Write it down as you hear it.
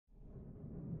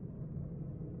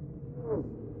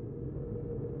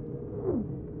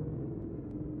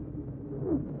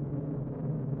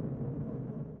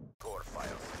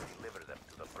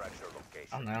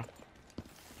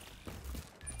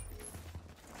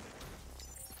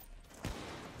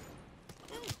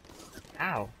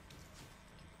Ow.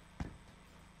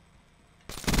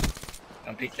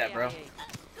 Don't peek that, bro.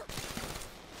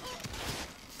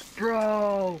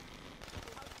 Bro!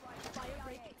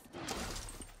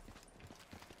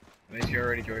 I missed you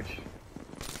already, George.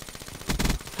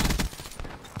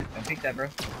 Don't peek that, bro.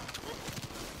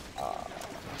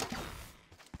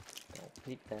 Don't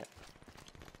peek that.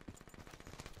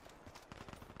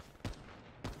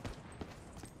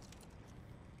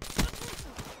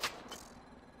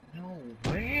 No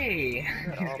way!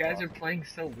 These guys are playing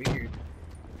so weird.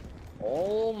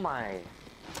 Oh my!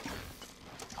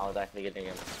 I was actually getting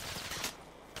him.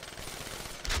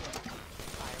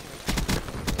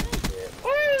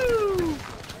 Woo!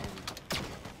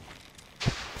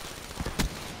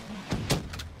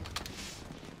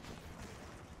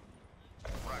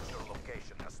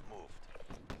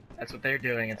 That's what they're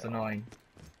doing, it's annoying.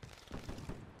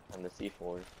 On the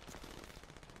C4.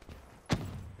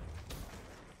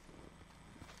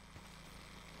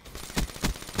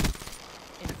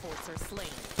 Enforcer slain.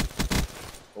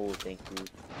 Oh, thank you.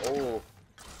 Oh!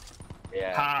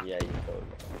 Yeah, Ha. yeah, you told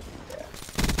me.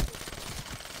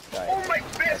 Yeah. Oh my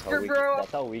Vesper, bro!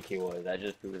 That's how weak he was. That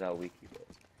just proves how weak he was.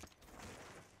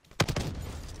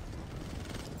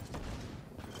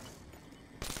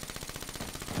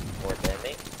 Fourth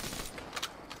ending?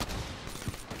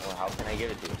 Well, how can I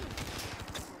give it to you?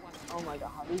 Oh my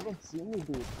god, how do you even see me,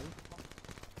 dude?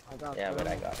 I got Yeah, but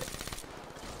I got it.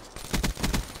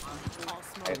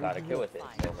 I got a kill with it,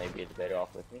 so maybe it's better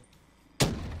off with me.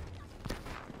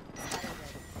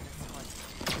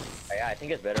 Oh, yeah, I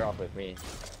think it's better off with me.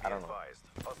 I don't know.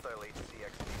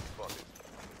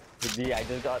 D, I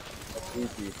just got a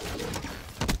 3-piece.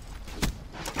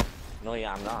 No,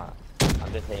 yeah, I'm not.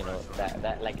 I'm just saying,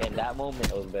 that like in that moment,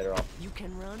 it was better off. You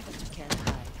can run, but you can't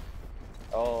hide.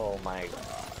 Oh my god.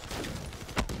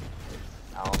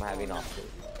 Now I'm having options.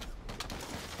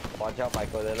 Watch out,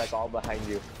 Michael. They're like all behind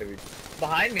you.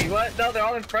 Behind me? What? No, they're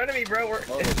all in front of me, bro. We're...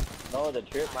 No, the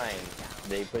trip mine.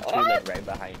 They put you like right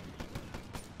behind you.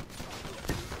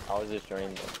 I was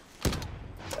destroying them.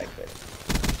 Like this.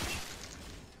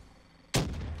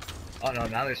 Oh no,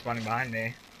 now they're spawning behind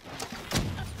me.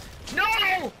 No!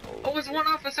 I was one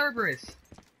off of Cerberus.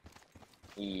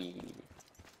 E.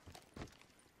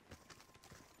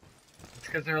 It's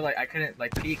because they're like, I couldn't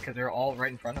like peek because they're all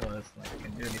right in front of us. Like, I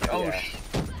can do anything. Oh, Yeah.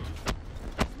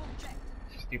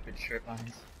 Stupid strip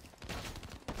lines.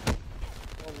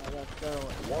 Oh my god, so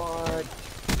What?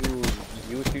 Dude,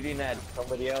 you were shooting at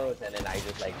somebody else and then I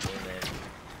just like came in.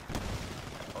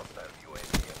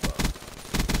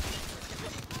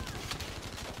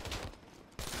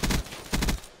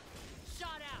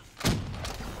 Shot out.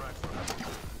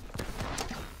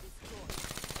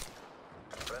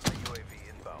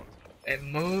 It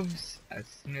moves as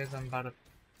soon as I'm about to.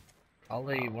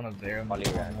 Probably one of their.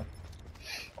 Polygram.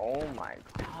 Oh my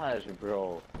gosh,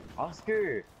 bro.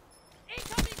 Oscar!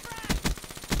 Incoming frag.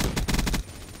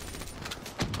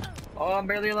 Oh, I'm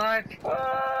barely alive.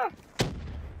 Ah!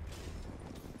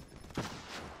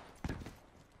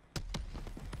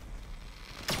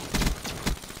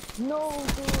 no,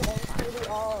 dude, I'm pretty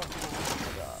off.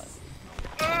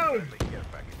 Oh! I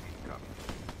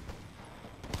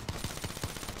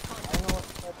don't know what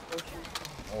that person.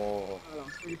 Oh.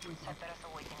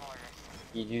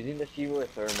 He's using the Shiva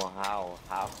with thermal. How?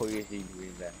 How is he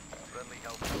doing that?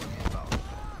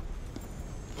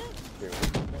 True.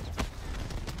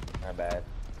 My bad.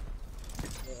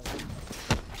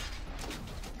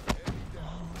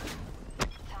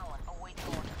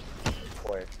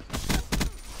 Four.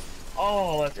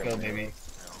 Oh, let's go, baby.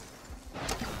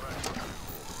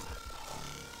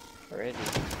 Already.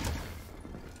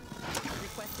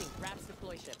 Requesting RAPS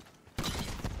deploy ship.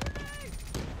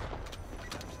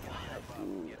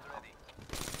 Ooh.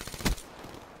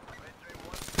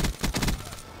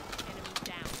 Enemy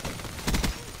down.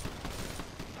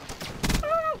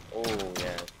 Oh,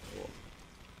 yeah. Cool.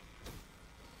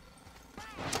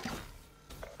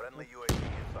 Friendly UAV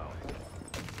inbound.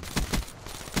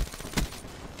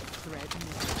 Thread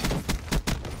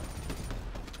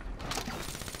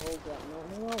Oh god, no,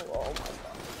 no, no, oh my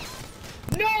god.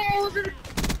 No!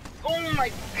 Oh my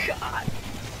god!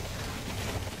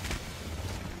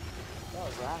 That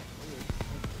was rash.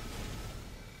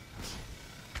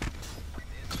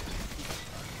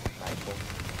 Michael.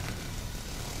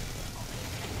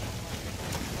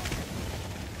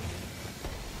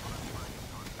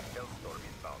 Hellstorm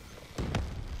inbound.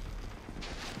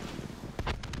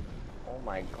 Oh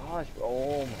my gosh.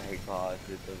 Oh my gosh.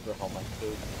 This is how much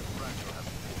food.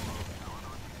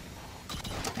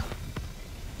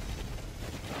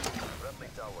 Friendly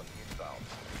tower inbound.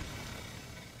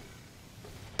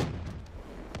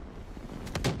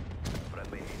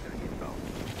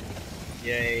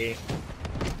 Yay.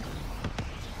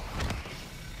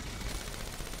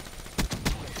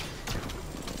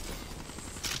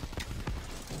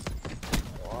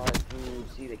 Oh,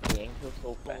 dude, see the game feels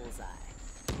so fast. Bullseye.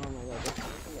 Oh my god, this is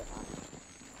really hot.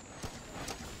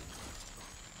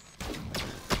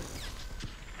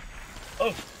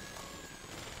 Oh!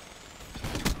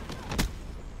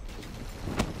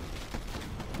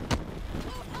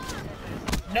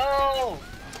 No!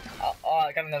 Oh,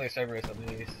 I got another Cerberus at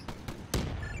least.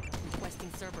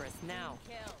 Requesting Cerberus now.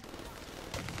 Kill.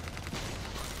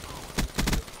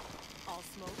 All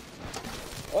smoke.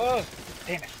 Oh!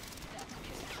 Damn it.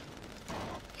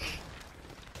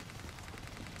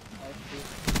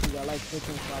 You got like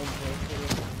freaking 5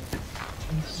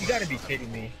 voices. You gotta be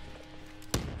kidding me.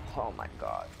 Oh my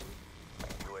god.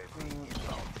 UAV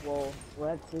inbound. Well, we're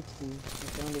at 60.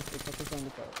 It's 76, up to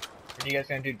 75. Are you guys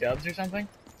gonna do dubs or something?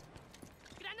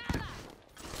 Granada.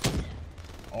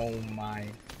 Oh my.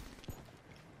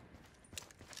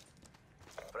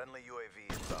 Friendly UAV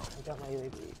inbound. I got my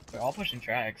UAV. They're all pushing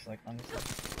tracks, like, honestly.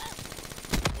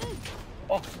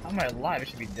 Oh, how am I alive? I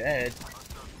should be dead.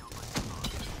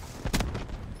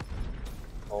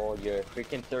 Oh, your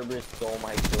freaking Cerberus stole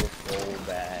my kill so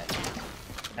bad.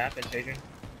 Happened, Adrian.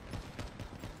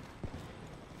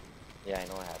 Yeah, I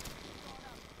know it happened.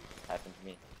 Happened to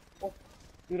me.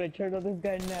 Dude, I turned on this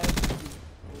guy now.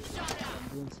 I'm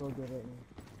doing so good right now.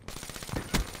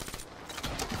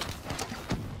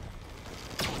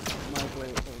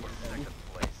 Microwave. Second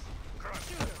place.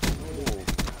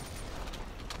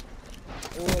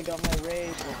 Oh, I got my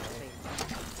raid.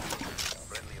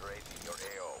 Friendly raid in your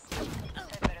AO.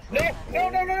 No! No,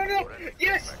 no, no, no, no!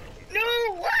 Yes! No!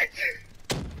 What?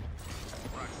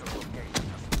 Fracture location.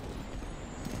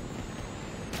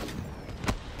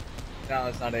 No,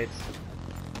 it's not 8.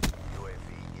 UAV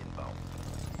inbound.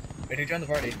 Wait, who joined the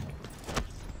party?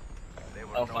 They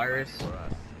were Oh, no Virus. match for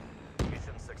us.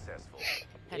 Mission successful.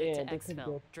 Headed Yeah, to they could Exfil.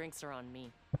 go. Drinks are on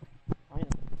me. I know.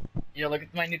 Yeah, look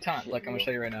at my new taunt. Look, I'm gonna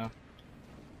show you right now.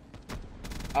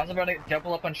 I was about to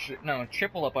double up on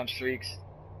triple up on streaks.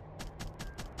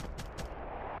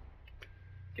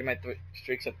 Get my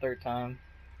streaks a 3rd time.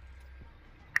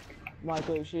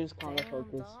 Michael, she is kind of Damn,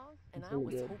 focused. dog. And It's I really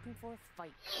was good. hoping for a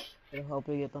fight. It'll help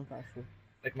you get them faster.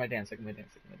 Look at my dance, look at my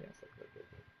dance, look at my dance. Look.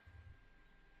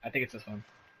 I think it's this one.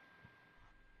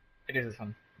 It is this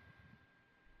one.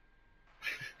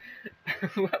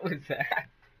 What was that?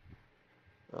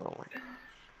 Oh my god.